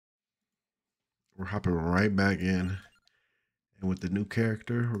we're hopping right back in. And with the new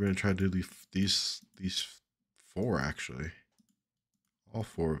character, we're gonna try to do these 4 actually. All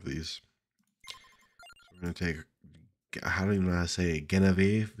 4 of these. So we're gonna take, I don't even know how to say it,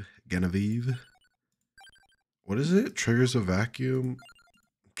 Genevieve. What is it? Triggers a vacuum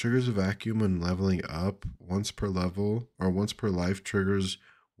and leveling up once per level, or once per life. Triggers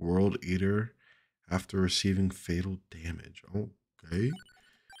World Eater after receiving fatal damage. Okay.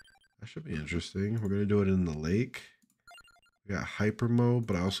 That should be interesting. We're going to do it in the lake. We got hyper mode,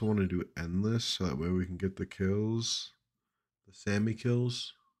 but I also want to do endless so that way we can get the kills. The Sammy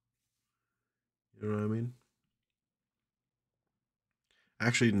kills. You know what I mean?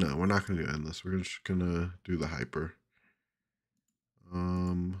 Actually, no, we're not going to do endless. We're just going to do the hyper.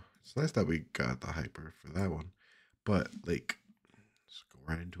 It's nice that we got the hyper for that one. But, like, let's go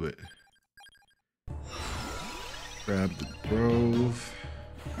right into it. Grab the grove.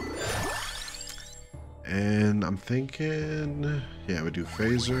 And I'm thinking, yeah, we do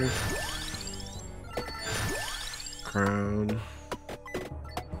phaser. Crown.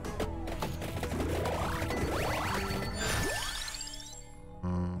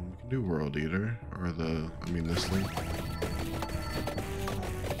 We can do World Eater, or this thing.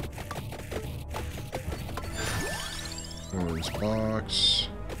 Orange box.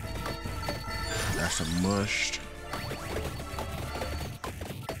 That's a mushed.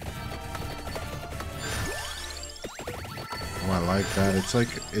 Oh, I like that. It's like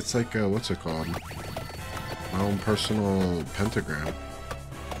what's it called? My own personal pentagram.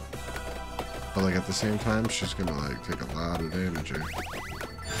 But like at the same time, she's gonna like take a lot of damage here.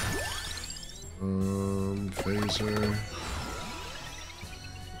 Phaser.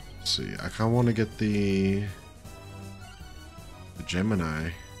 Let's see. I kind of want to get the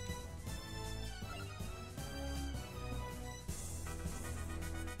Gemini.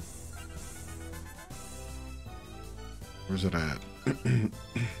 Where's it at?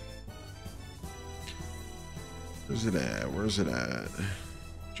 Where's it at?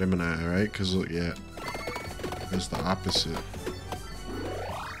 Gemini, right? Because, yeah, it's the opposite.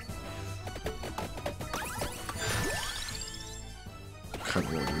 Cut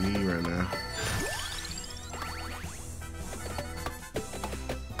what we need right now.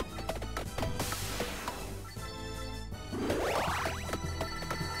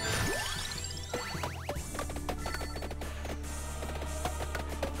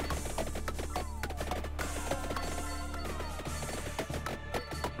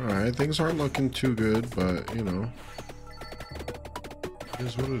 Alright, things aren't looking too good, but, you know, it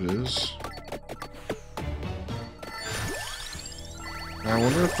is what it is. Now, I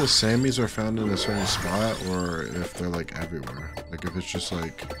wonder if the Sammys are found in a certain spot, or if they're, like, everywhere. Like, if it's just,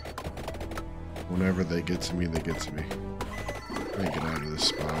 like, whenever they get to me, they get to me. Let me get out of this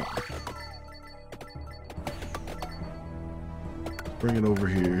spot. Bring it over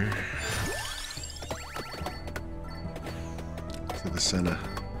here. To the center.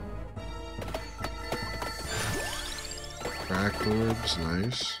 Crack orbs,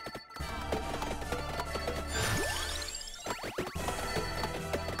 nice.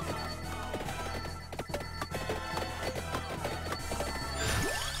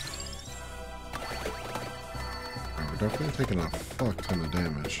 Oh, we're definitely taking a fuck ton of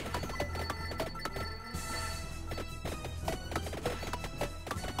damage.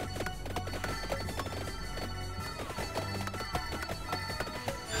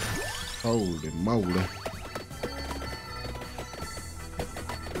 Holy moly.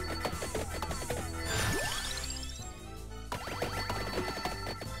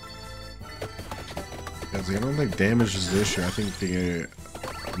 I don't think damage is the issue. I think the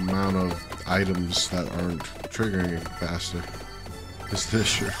amount of items that aren't triggering faster is the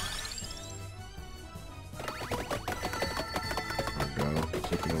issue. There we go.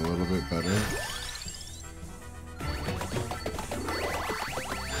 It's looking a little bit better.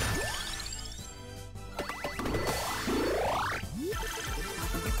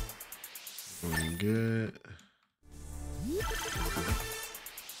 Get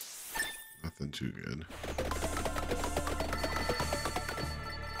nothing too good.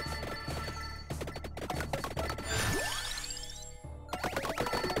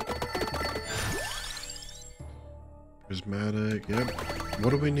 Prismatic, yep.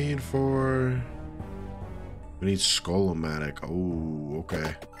 What do we need for? We need Skull-O-Matic. Oh,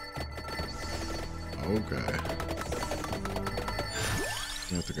 okay. Okay.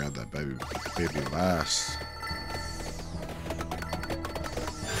 You have to grab that baby last.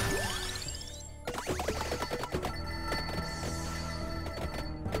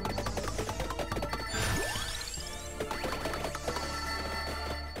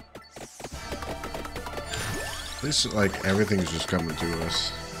 At least, like, everything's just coming to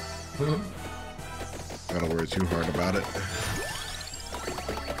us. Gotta worry too hard about it.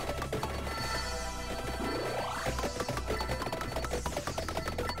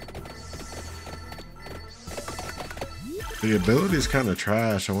 The ability is kind of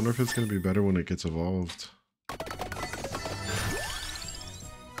trash. I wonder if it's going to be better when it gets evolved.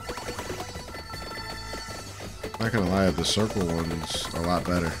 Not gonna lie, the circle one's a lot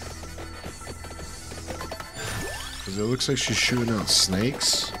better. Because it looks like she's shooting out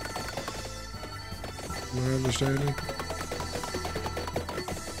snakes. Am I understanding?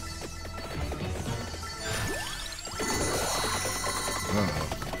 Uh-oh.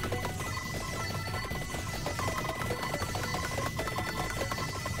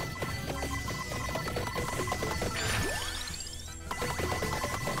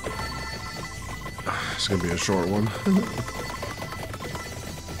 It's gonna be a short one.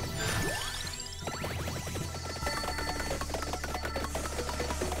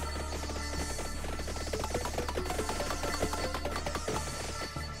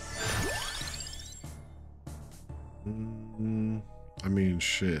 I mean,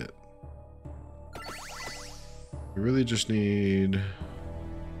 shit. We really just need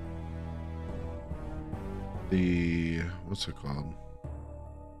the, what's it called?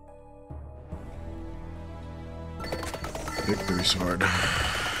 Victory sword.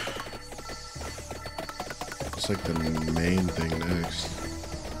 It's like the main thing next.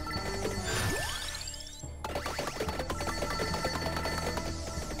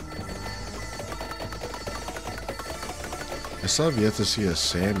 I still have yet to see a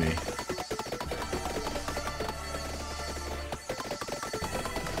Sammy.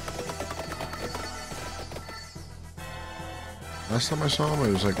 Last time I saw him,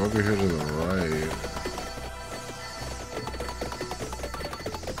 it was like over here to the right.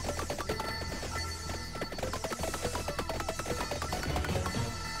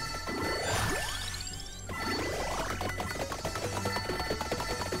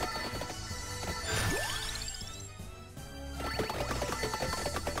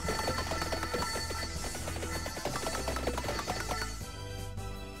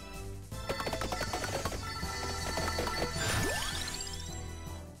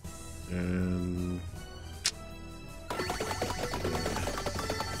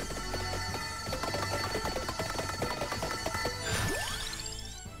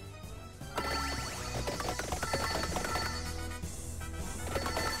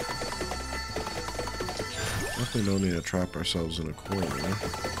 Definitely don't need to trap ourselves in a corner.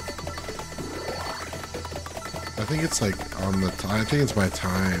 I think it's like on the I think it's by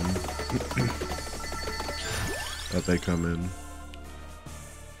time that they come in.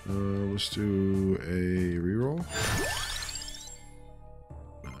 Let's do a reroll.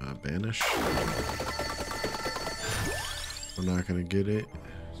 Banish. We're not gonna get it.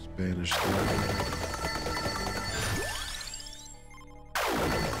 It's banished.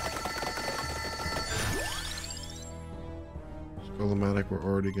 Scolomatic we're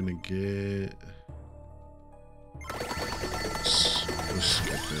already gonna get. Let's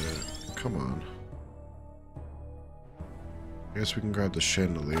skip it. Come on. I guess we can grab the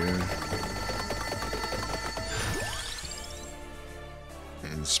chandelier.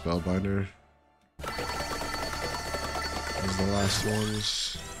 And Spellbinder. These are the last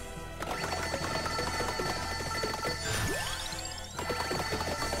ones.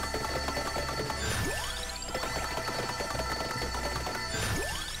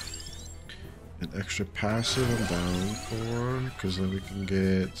 An extra passive I'm down for, because then we can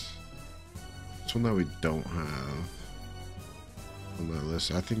get this one that we don't have on that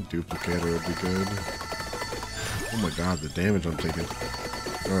list. I think Duplicator would be good. Oh my god, the damage I'm taking.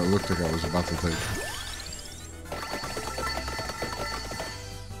 Or it looked like I was about to take.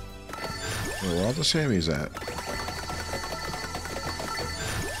 Oh, where are all the Sammys at?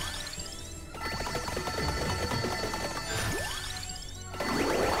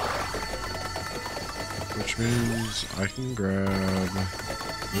 Which means I can grab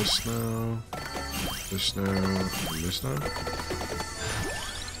this now, this now, and this now.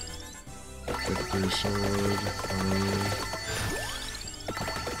 Victory sword.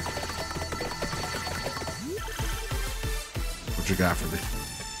 What you got for me?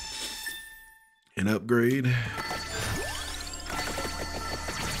 An upgrade. Not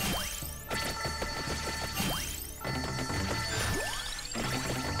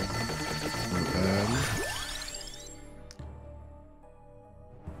bad.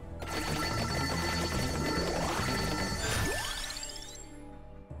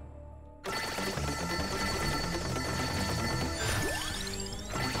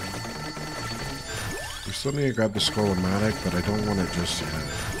 We still need to grab the Skull-O-Matic, but I don't want it just yet.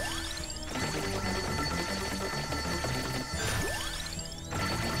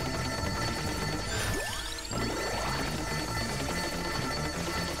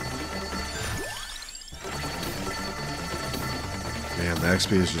 Man, the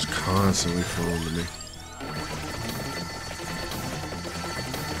XP is just constantly flowing to me.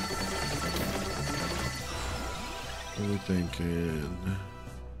 What are we thinking?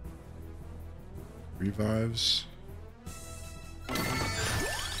 Revives?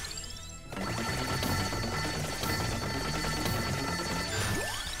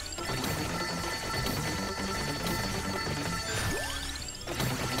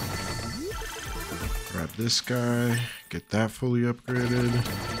 Grab this guy, get that fully upgraded.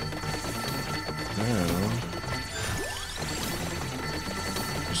 Now,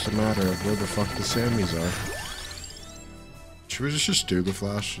 just a matter of where the fuck the Sammys are. Should we just do the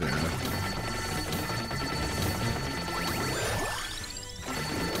flash? Yeah.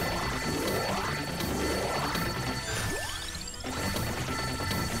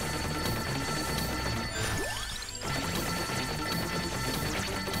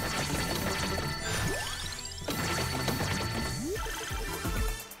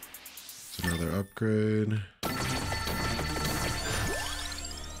 It's another upgrade.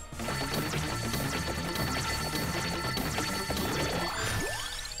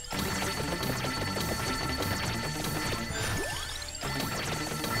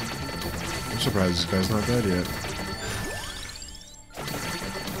 I'm surprised this guy's not dead yet.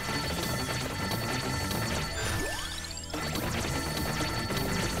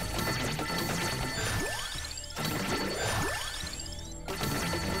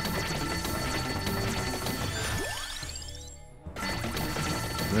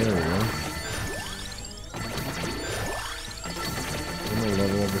 There we go. I'm gonna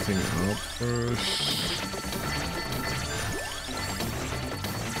level everything up first.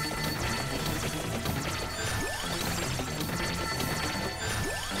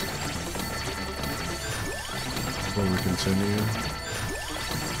 Before we continue.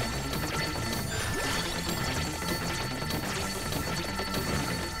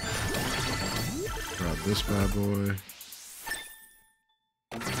 Grab this bad boy.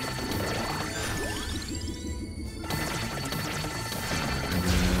 And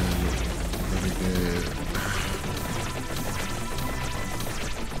then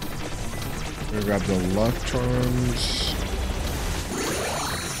we're gonna grab the luck charms.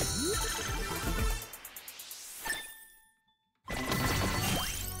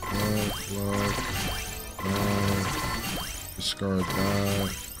 Discard that,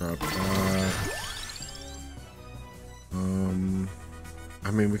 grab that. I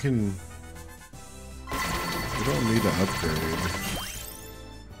mean, we don't need to upgrade.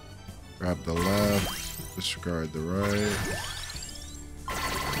 Grab the left, discard the right.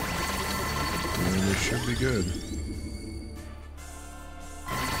 And we should be good. I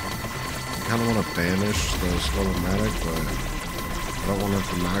kind of want to banish the Skull-O-Matic, but I don't want it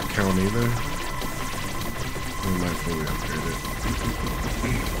to not count either. We might fully upgrade it.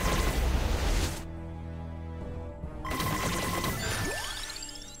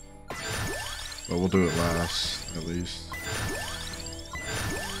 But we'll do it last, at least.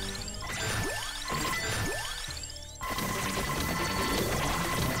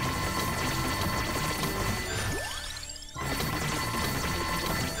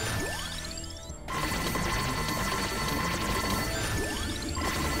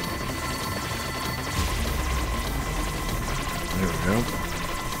 There we go.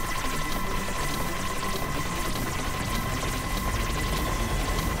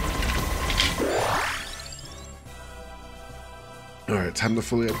 Alright, time to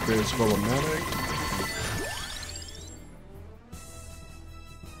fully upgrade Skull-O-Matic.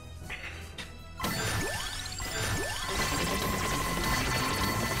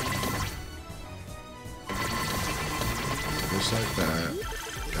 Just like that.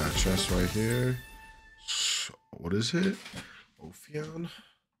 Got a chest right here. What is it? Ophion?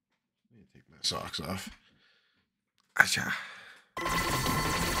 Let me take my socks off. Acha.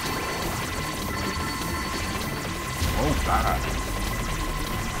 Oh god.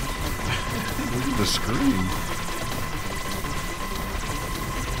 Look at the screen.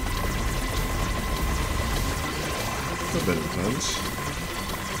 That's a bit intense.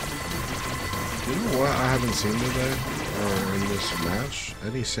 You know what I haven't seen today? Or in this match?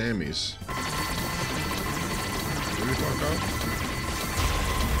 Any Sammys. Did we fuck up?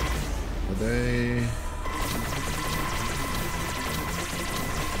 Are they...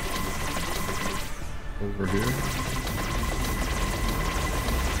 over here?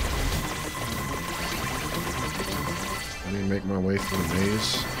 make my way through the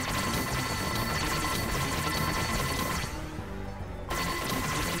maze.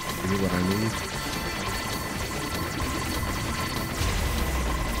 Give me what I need.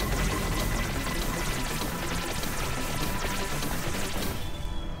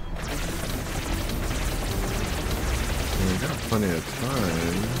 We got plenty of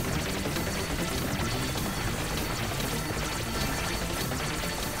time.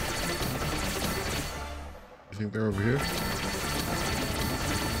 You think they're over here?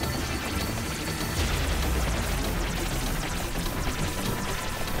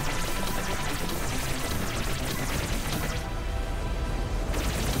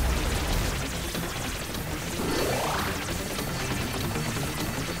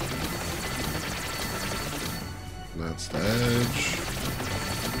 That's the edge.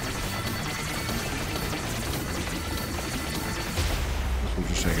 This one's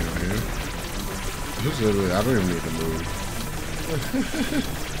just hanging out here. This is literally, I don't even need to move.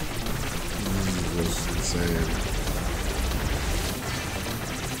 This is just insane.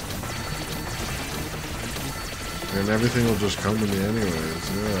 And everything will just come to me anyways,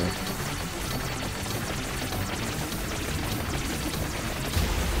 yeah.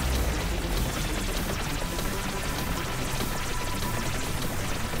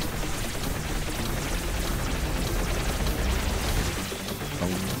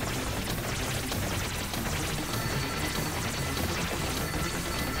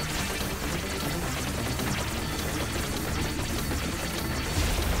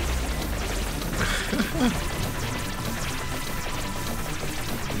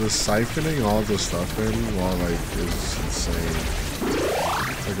 The siphoning all the stuff in while like is insane.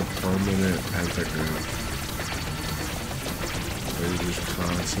 It's like a permanent pentagram. Where you're just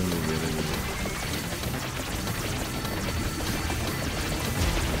constantly getting it.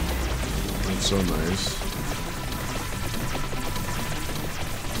 That's so nice.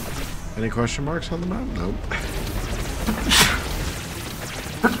 Any question marks on the map? Nope.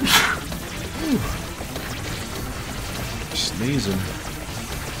 Sneezing.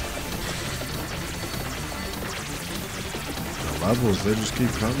 The levels, they just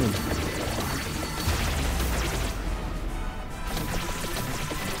keep coming.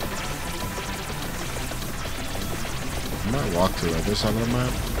 I might walk to this on the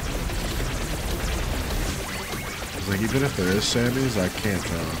map. It's like even if there is Sammy's, I can't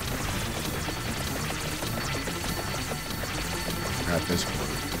tell. At this point.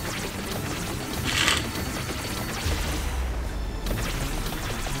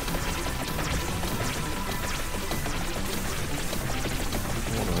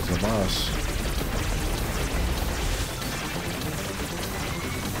 The boss.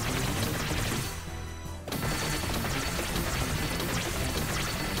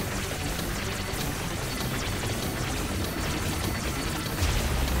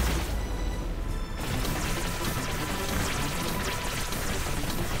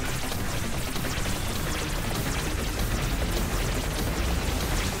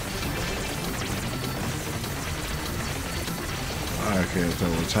 I can't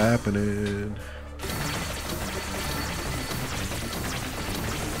tell what's happening.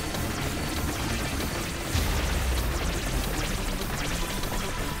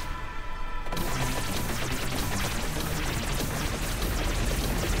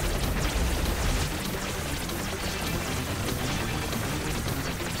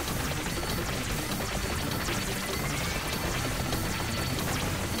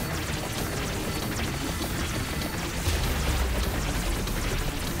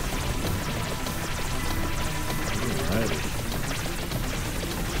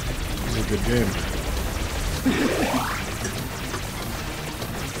 This is a good game.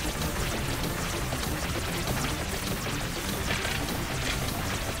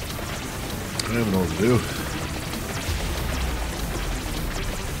 I don't even know what to do.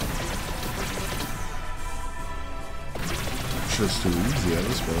 It's just too easy at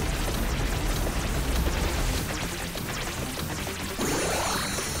this point.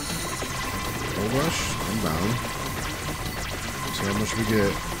 No rush, I'm down. See how much we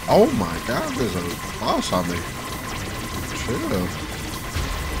get. Oh my god, there's a boss on me. Chill.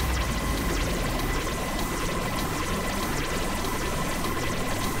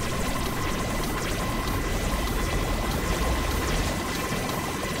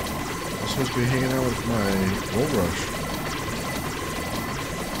 I'm supposed to be hanging out with my Gold Rush.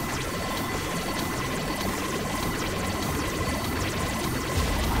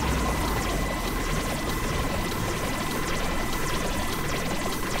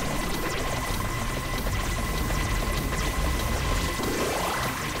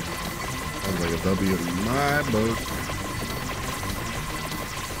 Like a W in my boat.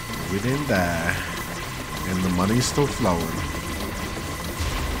 We didn't die. And the money's still flowing.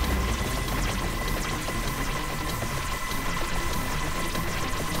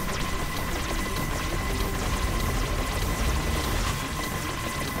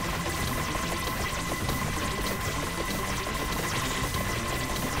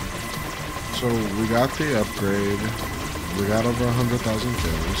 So we got the upgrade. We got over 100,000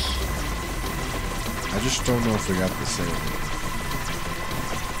 kills. I just don't know if we got the same.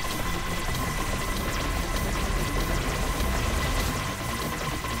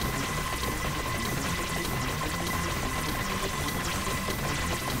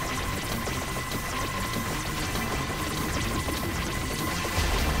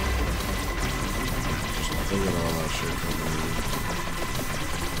 Look at all that shit coming in.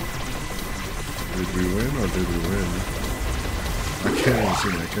 Did we win or did we win? I can't even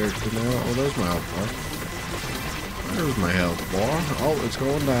see my character now. Oh, there's my health bar. There's my health bar. Oh, it's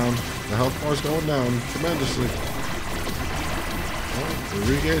going down. The health bar's going down tremendously. Oh, we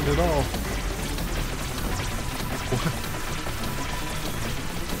regained it all. What?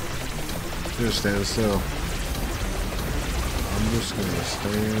 Just stand still. I'm just gonna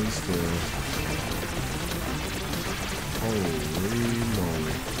stand still. Holy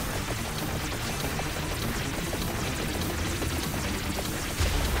moly.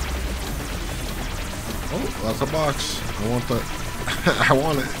 Oh, that's a box. I want the... I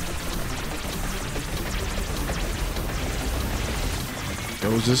want it. Yo,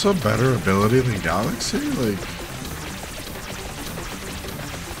 is this a better ability than Galaxy? Like...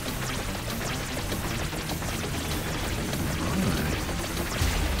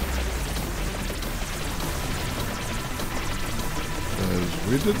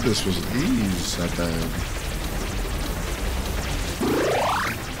 we did this with ease at the end.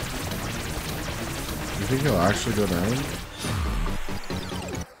 You think he'll actually go down?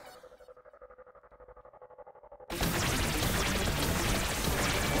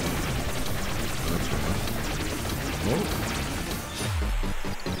 That's rough. Oh.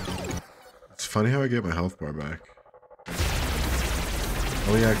 It's funny how I get my health bar back.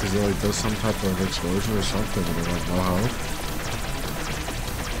 Oh yeah, because it like does some type of explosion or something when I have no health.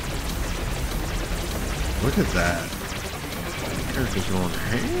 Look at that. The character's going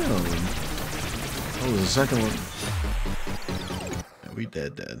ham. Oh, there's a second one. Yeah, we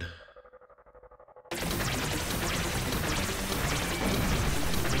dead.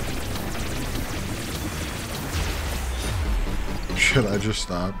 Should I just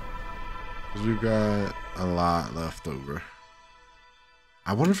stop? Because we've got a lot left over.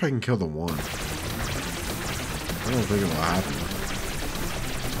 I wonder if I can kill the one. I don't think it'll happen.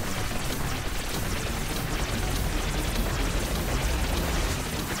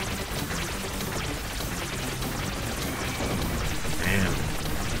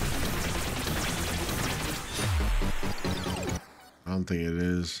 I don't think it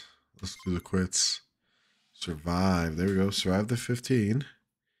is. Let's do the quits. Survive. There we go. Survive the 15.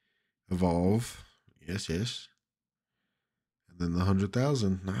 Evolve. Yes. And then the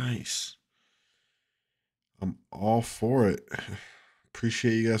 100,000. Nice. I'm all for it.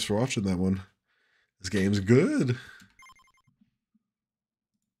 Appreciate you guys for watching that one. This game's good.